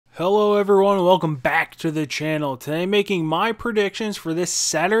Hello everyone and welcome back to the channel. Today I'm making my predictions for this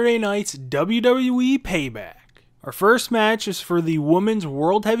Saturday night's WWE Payback. Our first match is for the Women's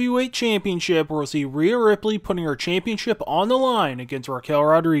World Heavyweight Championship, where we'll see Rhea Ripley putting her championship on the line against Raquel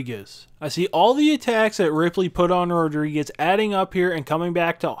Rodriguez. I see all the attacks that Ripley put on Rodriguez adding up here and coming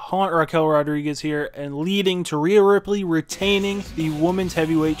back to haunt Raquel Rodriguez here and leading to Rhea Ripley retaining the Women's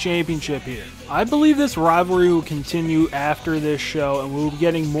Heavyweight Championship here. I believe this rivalry will continue after this show and we'll be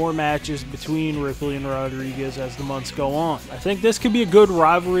getting more matches between Ripley and Rodriguez as the months go on. I think this could be a good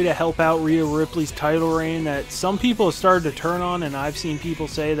rivalry to help out Rhea Ripley's title reign that some people have started to turn on, and I've seen people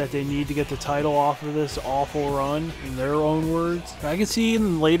say that they need to get the title off of this awful run, in their own words. I can see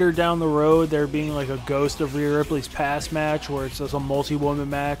later down the road there being like a ghost of Rhea Ripley's past match where it's just a multi-woman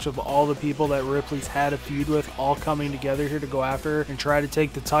match of all the people that Ripley's had a feud with all coming together here to go after her and try to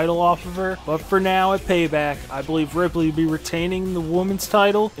take the title off of her. But for now at Payback, I believe Ripley will be retaining the women's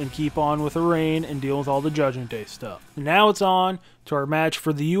title and keep on with her reign and deal with all the Judgment Day stuff. And now it's on to our match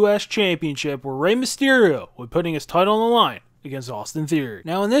for the US Championship, where Rey Mysterio will be putting his title on the line against Austin Theory.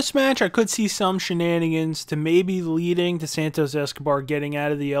 Now in this match, I could see some shenanigans to maybe leading to Santos Escobar getting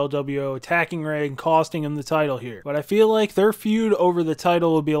out of the LWO, attacking Rey and costing him the title here. But I feel like their feud over the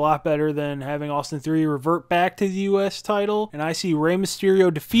title would be a lot better than having Austin Theory revert back to the US title. And I see Rey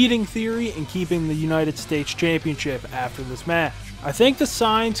Mysterio defeating Theory and keeping the United States Championship after this match. I think the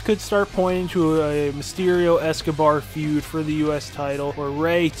signs could start pointing to a Mysterio-Escobar feud for the U.S. title, where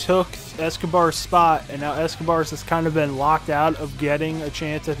Rey took Escobar's spot, and now Escobar's has kind of been locked out of getting a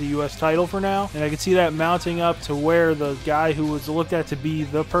chance at the U.S. title for now. And I can see that mounting up to where the guy who was looked at to be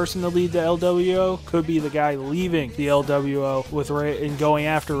the person to lead the LWO could be the guy leaving the LWO with Rey and going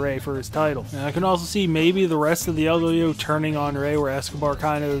after Rey for his title. And I can also see maybe the rest of the LWO turning on Rey, where Escobar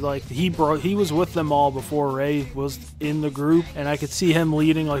kind of like he was with them all before Rey was in the group, and I could see him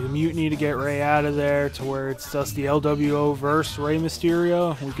leading like a mutiny to get Rey out of there to where it's just the LWO versus Rey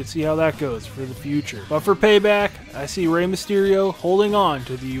Mysterio. We could see how that goes for the future. But for Payback, I see Rey Mysterio holding on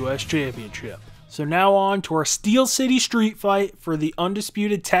to the US Championship. So now on to our Steel City Street Fight for the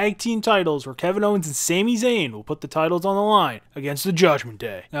undisputed tag team titles, where Kevin Owens and Sami Zayn will put the titles on the line against the Judgment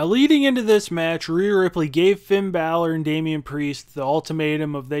Day. Now leading into this match, Rhea Ripley gave Finn Balor and Damian Priest the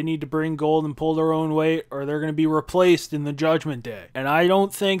ultimatum of they need to bring gold and pull their own weight or they're going to be replaced in the Judgment Day. And I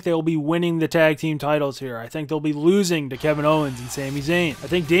don't think they'll be winning the tag team titles here. I think they'll be losing to Kevin Owens and Sami Zayn. I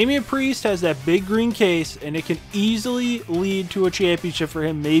think Damian Priest has that big green case and it can easily lead to a championship for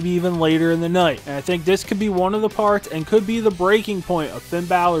him, maybe even later in the night. And I think this could be one of the parts and could be the breaking point of Finn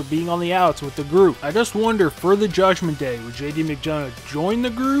Balor being on the outs with the group. I just wonder, for the Judgment Day, would JD McDonough join the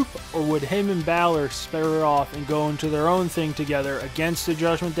group, or would him and Balor spare it off and go into their own thing together against the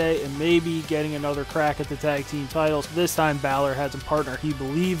Judgment Day and maybe getting another crack at the tag team titles? This time Balor has a partner he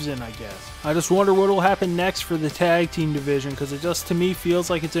believes in, I guess. I just wonder what will happen next for the tag team division, because it just to me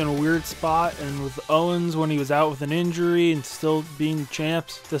feels like it's in a weird spot, and with Owens when he was out with an injury and still being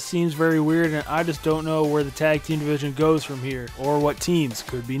champs, this seems very weird, and I just don't know where the tag team division goes from here or what teams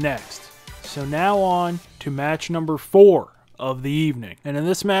could be next. So now on to match number 4 of the evening. And in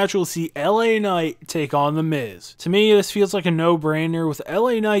this match, we'll see LA Knight take on The Miz. To me, this feels like a no-brainer. With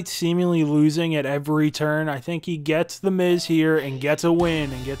LA Knight seemingly losing at every turn, I think he gets The Miz here and gets a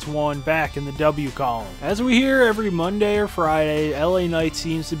win and gets one back in the W column. As we hear every Monday or Friday, LA Knight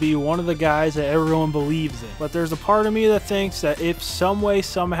seems to be one of the guys that everyone believes in. But there's a part of me that thinks that if some way,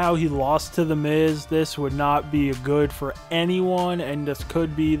 somehow he lost to The Miz, this would not be good for anyone, and this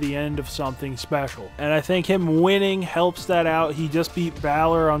could be the end of something special. And I think him winning helps that out. He just beat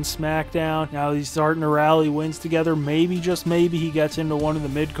Balor on SmackDown. Now he's starting to rally wins together. Maybe, just maybe, he gets into one of the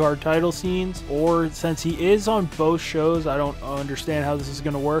mid-card title scenes. Or since he is on both shows, I don't understand how this is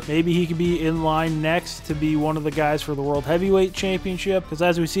going to work. Maybe he could be in line next to be one of the guys for the World Heavyweight Championship. Because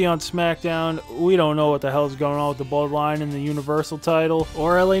as we see on SmackDown, we don't know what the hell is going on with the Bloodline and the Universal title.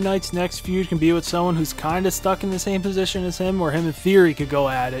 Or LA Knight's next feud can be with someone who's kind of stuck in the same position as him, or him and Theory could go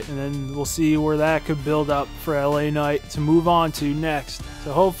at it. And then we'll see where that could build up for LA Knight to move on to next,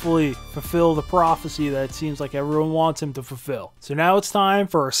 to hopefully fulfill the prophecy that it seems like everyone wants him to fulfill. So now it's time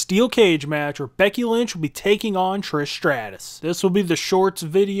for a steel cage match where Becky Lynch will be taking on Trish Stratus. This will be the shorts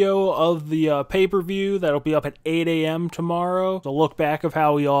video of the pay-per-view that'll be up at 8 a.m. tomorrow. The look back of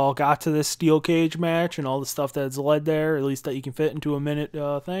how we all got to this steel cage match and all the stuff that's led there, at least that you can fit into a minute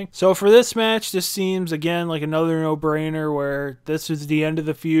thing. So for this match, this seems again like another no-brainer where this is the end of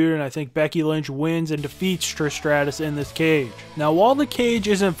the feud, and I think Becky Lynch wins and defeats Trish Stratus in this cage. Now while the cage cage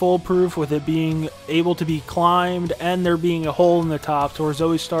isn't foolproof with it being able to be climbed and there being a hole in the top, so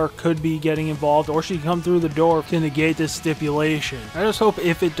Zoe Stark could be getting involved, or she can come through the door to negate this stipulation. I just hope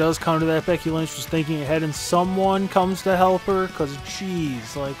if it does come to that, Becky Lynch was thinking ahead and someone comes to help her, because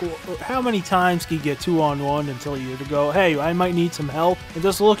geez, like how many times can you get 2-on-1 until you go, hey, I might need some help? And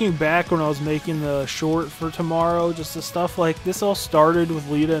just looking back when I was making the short for tomorrow, just the stuff like this all started with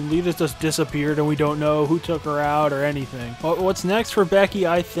Lita, and Lita just disappeared and we don't know who took her out or anything. But what's next for Becky,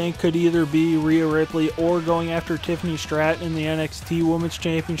 I think, could either be Rhea Ripley or going after Tiffany Stratton in the NXT Women's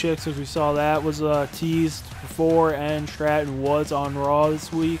Championship, as we saw that was teased before, and Stratton was on Raw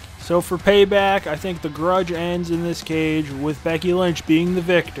this week. So for Payback, I think the grudge ends in this cage with Becky Lynch being the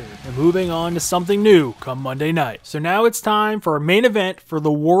victor and moving on to something new come Monday night. So now it's time for our main event for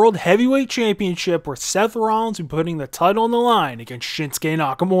the World Heavyweight Championship, where Seth Rollins will be putting the title on the line against Shinsuke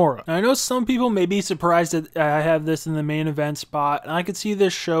Nakamura. Now, I know some people may be surprised that I have this in the main event spot, and I could see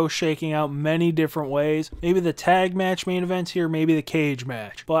this show shaking out many different ways. Maybe the tag match main events here, maybe the cage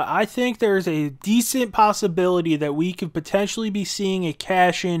match. But I think there's a decent possibility that we could potentially be seeing a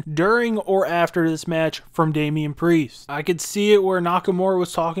cash-in during or after this match from Damian Priest. I could see it where Nakamura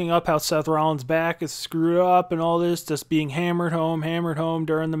was talking up how Seth Rollins' back is screwed up and all this, just being hammered home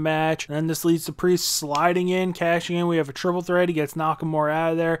during the match. And then this leads to Priest sliding in, cashing in. We have a triple threat. He gets Nakamura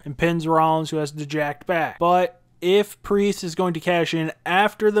out of there and pins Rollins, who has the jacked back. But if Priest is going to cash in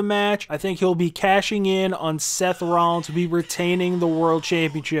after the match, I think he'll be cashing in on Seth Rollins to be retaining the World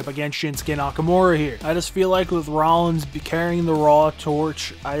Championship against Shinsuke Nakamura here. I just feel like with Rollins carrying the Raw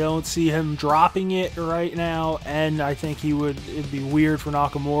torch, I don't see him dropping it right now, and I think it'd be weird for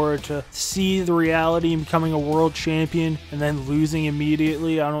Nakamura to see the reality and becoming a world champion and then losing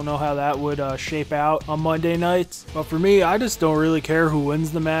immediately. I don't know how that would shape out on Monday nights. But for me, I just don't really care who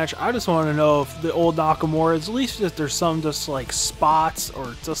wins the match. I just want to know if the old Nakamura is at least if there's some just like spots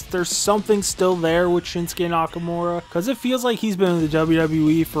or just there's something still there with Shinsuke Nakamura, because it feels like he's been in the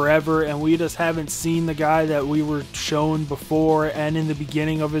WWE forever and we just haven't seen the guy that we were shown before and in the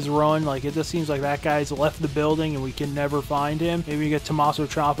beginning of his run. Like, it just seems like that guy's left the building and we can never find him. Maybe we get Tommaso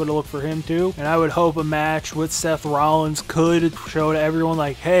Ciampa to look for him too, and I would hope a match with Seth Rollins could show to everyone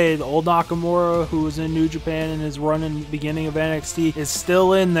like, hey, the old Nakamura who was in New Japan and his run in the beginning of NXT is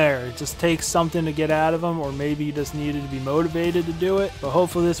still in there. It just takes something to get out of him, or maybe he just needed to be motivated to do it. But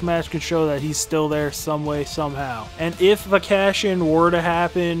hopefully this match can show that he's still there some way, somehow. And if the cash-in were to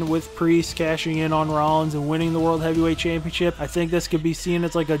happen with Priest cashing in on Rollins and winning the World Heavyweight Championship, I think this could be seen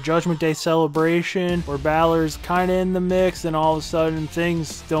as like a Judgment Day celebration where Balor's kind of in the mix and all of a sudden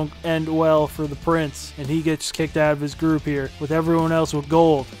things don't end well for the Prince and he gets kicked out of his group here with everyone else with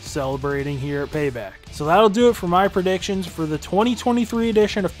gold celebrating here at Payback. So that'll do it for my predictions for the 2023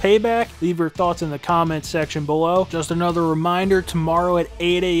 edition of Payback. Leave your thoughts in the comments section below. Just another reminder, tomorrow at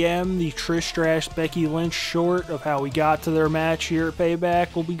 8 a.m. the Trish Stratus Becky Lynch short of how we got to their match here at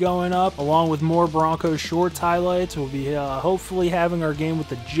Payback will be going up, along with more Broncos shorts highlights. We'll be hopefully having our game with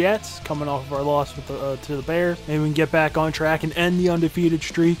the Jets, coming off of our loss with to the Bears. Maybe we can get back on track and end the undefeated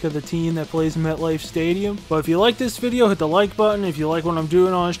streak of the team that plays in MetLife Stadium. But if you like this video, hit the like button. If you like what I'm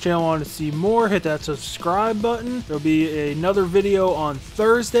doing on this channel, want to see more, hit that subscribe button. There'll be another video on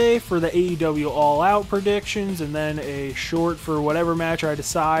Thursday for the AEW All Out predictions, and then a short for whatever match I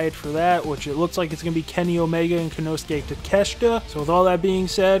decide for that, which it looks like it's going to be Kenny Omega and Konosuke Takeshita. So with all that being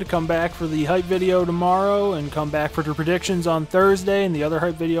said, come back for the hype video tomorrow, and come back for the predictions on Thursday, and the other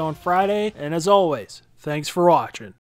hype video on Friday. And as always, thanks for watching.